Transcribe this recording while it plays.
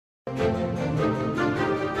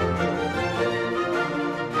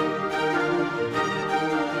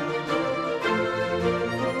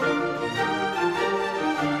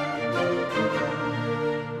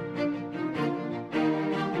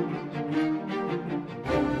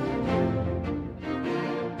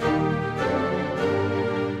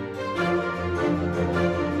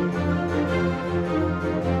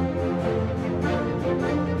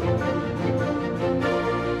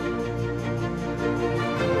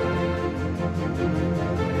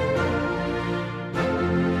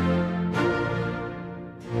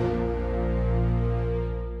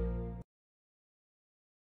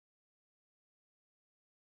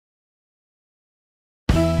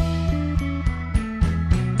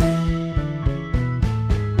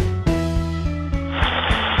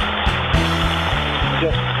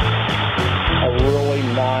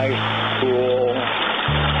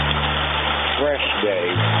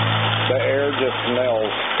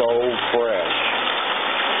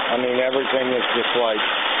everything is just like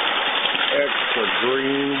extra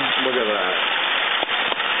green. Look at that.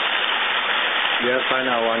 Yes, I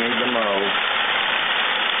know I need to mow,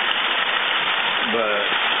 but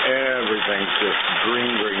everything's just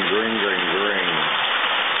green, green, green, green, green.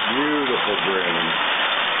 Beautiful green.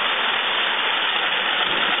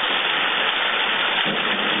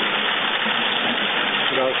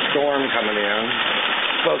 Got a storm coming in.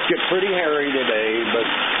 Supposed to get pretty hairy today, but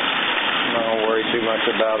I don't worry too much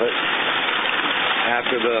about it.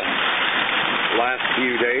 After the last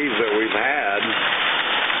few days that we've had,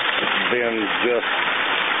 it's been just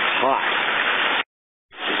hot.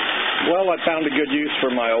 Well, I found a good use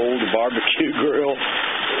for my old barbecue grill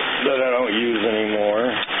that I don't use anymore.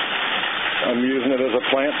 I'm using it as a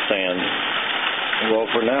plant stand. Well,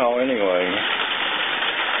 for now, anyway.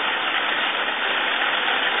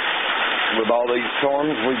 With all these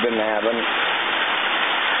storms we've been having,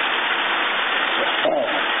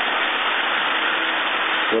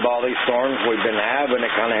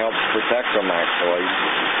 it kind of helps protect them, actually.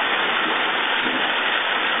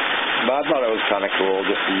 But I thought it was kind of cool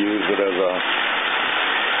just to use it as a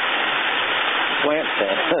plant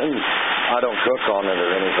stand. I don't cook on it or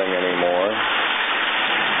anything anymore.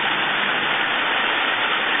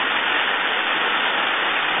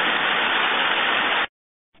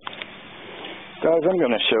 Guys, I'm going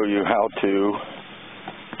to show you how to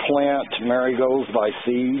plant marigolds by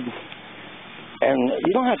seed. And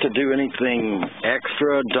you don't have to do anything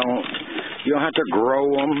extra. You don't have to grow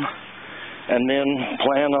them and then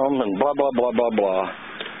plant them and blah, blah, blah, blah, blah.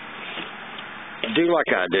 Do like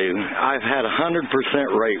I do. I've had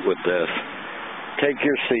 100% rate with this. Take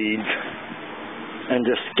your seeds and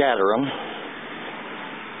just scatter them.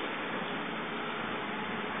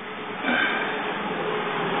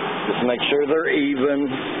 Just make sure they're even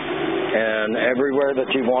and everywhere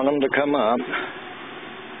that you want them to come up.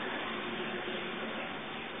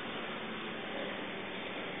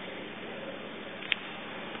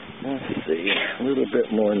 Let's see, a little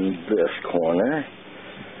bit more in this corner.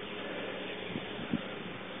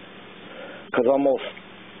 Because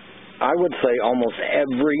I would say almost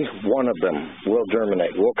every one of them will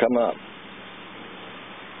germinate, will come up.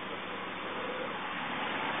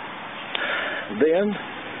 Then,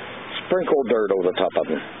 sprinkle dirt over the top of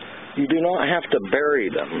them. You do not have to bury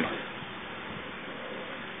them.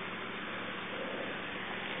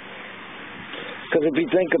 Because if you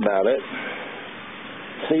think about it,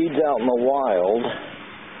 seeds out in the wild,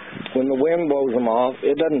 when the wind blows them off,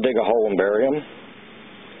 it doesn't dig a hole and bury them.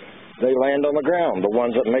 They land on the ground. The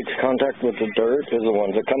ones that make contact with the dirt is the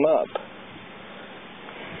ones that come up.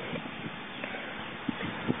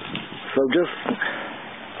 So just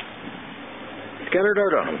scatter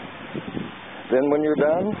dirt on them. Then when you're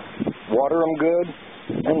done, water them good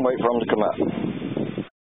and wait for them to come up.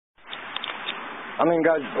 I mean,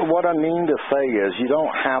 guys, what I mean to say is you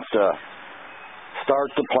don't have to start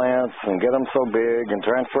the plants and get them so big and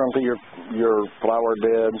transfer them to your flower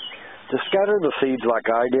bed. Just scatter the seeds like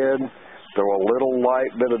I did. Throw a little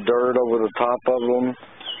light bit of dirt over the top of them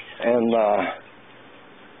and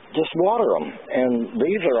just water them. And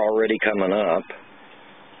these are already coming up.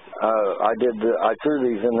 I threw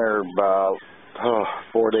these in there about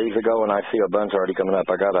 4 days ago, and I see a bunch already coming up.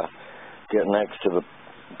 I gotta get next to the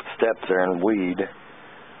steps there and weed.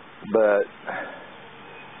 But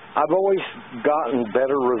I've always gotten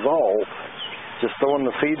better results just throwing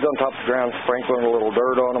the seeds on top of the ground, sprinkling a little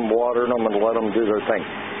dirt on them, watering them, and let them do their thing.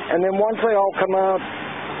 And then once they all come up,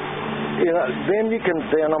 then you can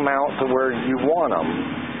thin them out to where you want them.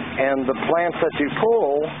 And the plants that you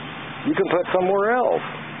pull, you can put somewhere else.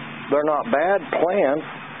 They're not bad plants,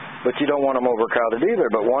 but you don't want them overcrowded either.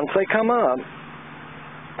 But once they come up,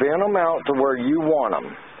 thin them out to where you want them.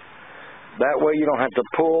 That way you don't have to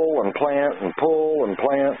pull and plant and pull and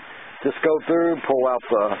plant. Just go through, pull out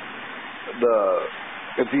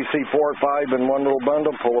if you see 4 or 5 in one little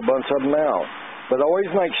bundle, pull a bunch of them out. But always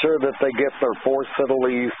make sure that they get their 4th set of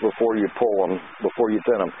leaves before you pull them, before you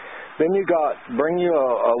thin them. Then bring you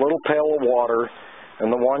a little pail of water, and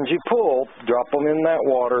the ones you pull, drop them in that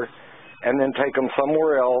water, and then take them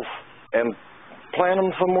somewhere else and plant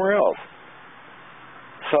them somewhere else.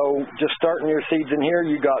 So just starting your seeds in here,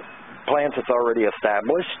 you got plants that's already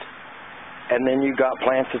established, and then you got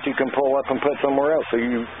plants that you can pull up and put somewhere else. So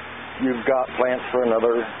you've got plants for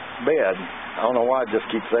another bed. I don't know why I just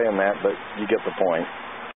keep saying that, but you get the point.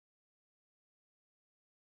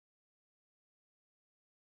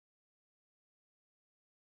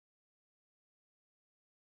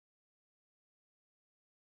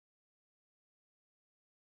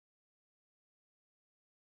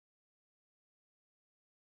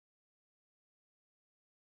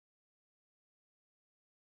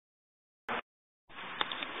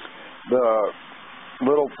 the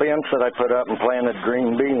little fence that I put up and planted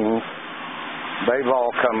green beans, they've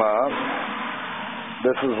all come up.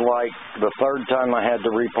 This is like the third time I had to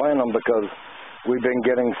replant them because we've been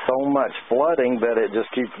getting so much flooding that it just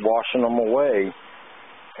keeps washing them away.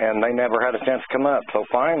 And they never had a chance to come up. So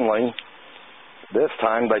finally, this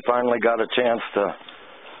time, they finally got a chance to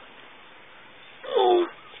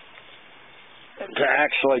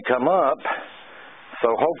actually come up.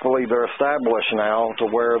 So hopefully they're established now to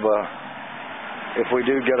where if we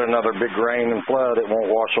do get another big rain and flood, it won't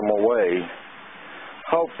wash them away.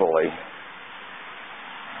 Hopefully.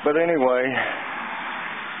 But anyway,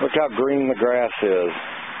 look how green the grass is.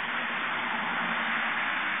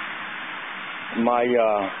 My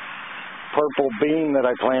purple bean that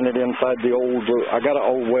I planted inside I got an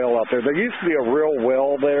old well out there. There used to be a real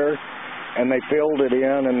well there, and they filled it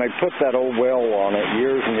in, and they put that old well on it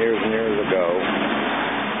years and years and years ago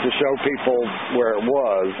to show people where it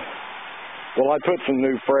was. Well, I put some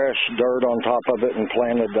new fresh dirt on top of it and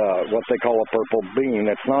planted what they call a purple bean.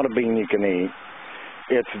 It's not a bean you can eat.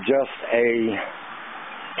 It's just a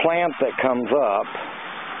plant that comes up,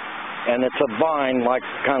 and it's a vine,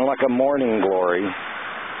 kind of like a morning glory.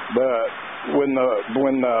 But when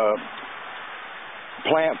the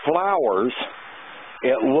plant flowers,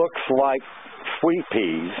 it looks like sweet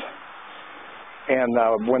peas. And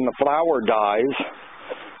when the flower dies,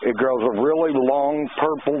 it grows a really long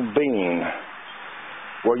purple bean.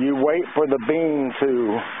 Well, you wait for the bean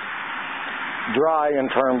to dry and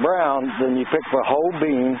turn brown, then you pick the whole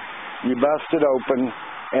bean, you bust it open,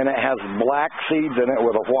 and it has black seeds in it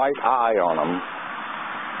with a white eye on them.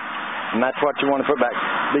 And that's what you want to put back.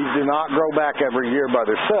 These do not grow back every year by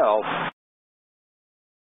themselves.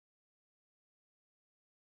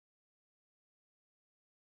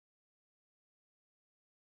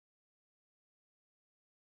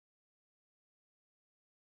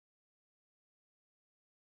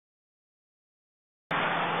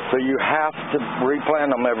 So you have to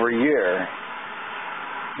replant them every year.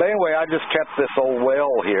 But anyway, I just kept this old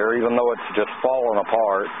well here, even though it's just fallen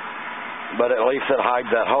apart. But at least it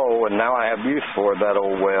hides that hole, and now I have use for that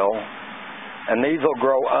old well. And these will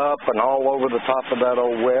grow up and all over the top of that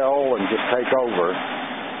old well and just take over.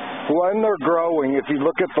 When they're growing, if you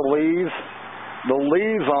look at the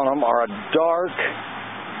leaves on them are a dark,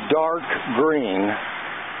 dark green.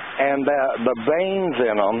 And the veins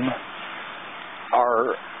in them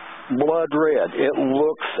are blood red. It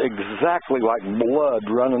looks exactly like blood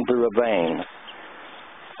running through a vein.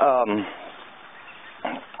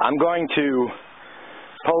 I'm going to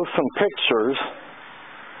post some pictures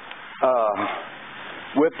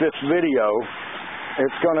with this video.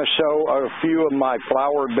 It's going to show a few of my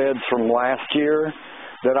flower beds from last year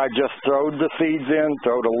that I just throwed the seeds in,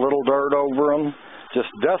 throwed a little dirt over them, just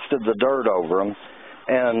dusted the dirt over them,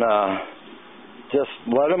 and just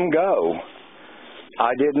let them go.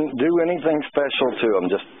 I didn't do anything special to them,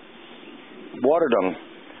 just watered them.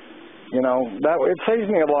 You know, it saves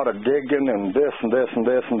me a lot of digging and this and this and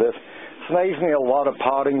this and this. It saves me a lot of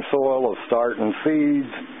potting soil of starting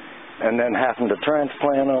seeds and then having to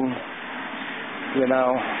transplant them, you know.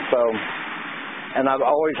 So, and I've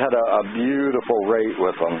always had a beautiful rate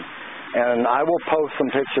with them. And I will post some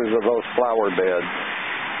pictures of those flower beds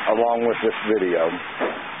along with this video.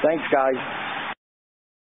 Thanks, guys.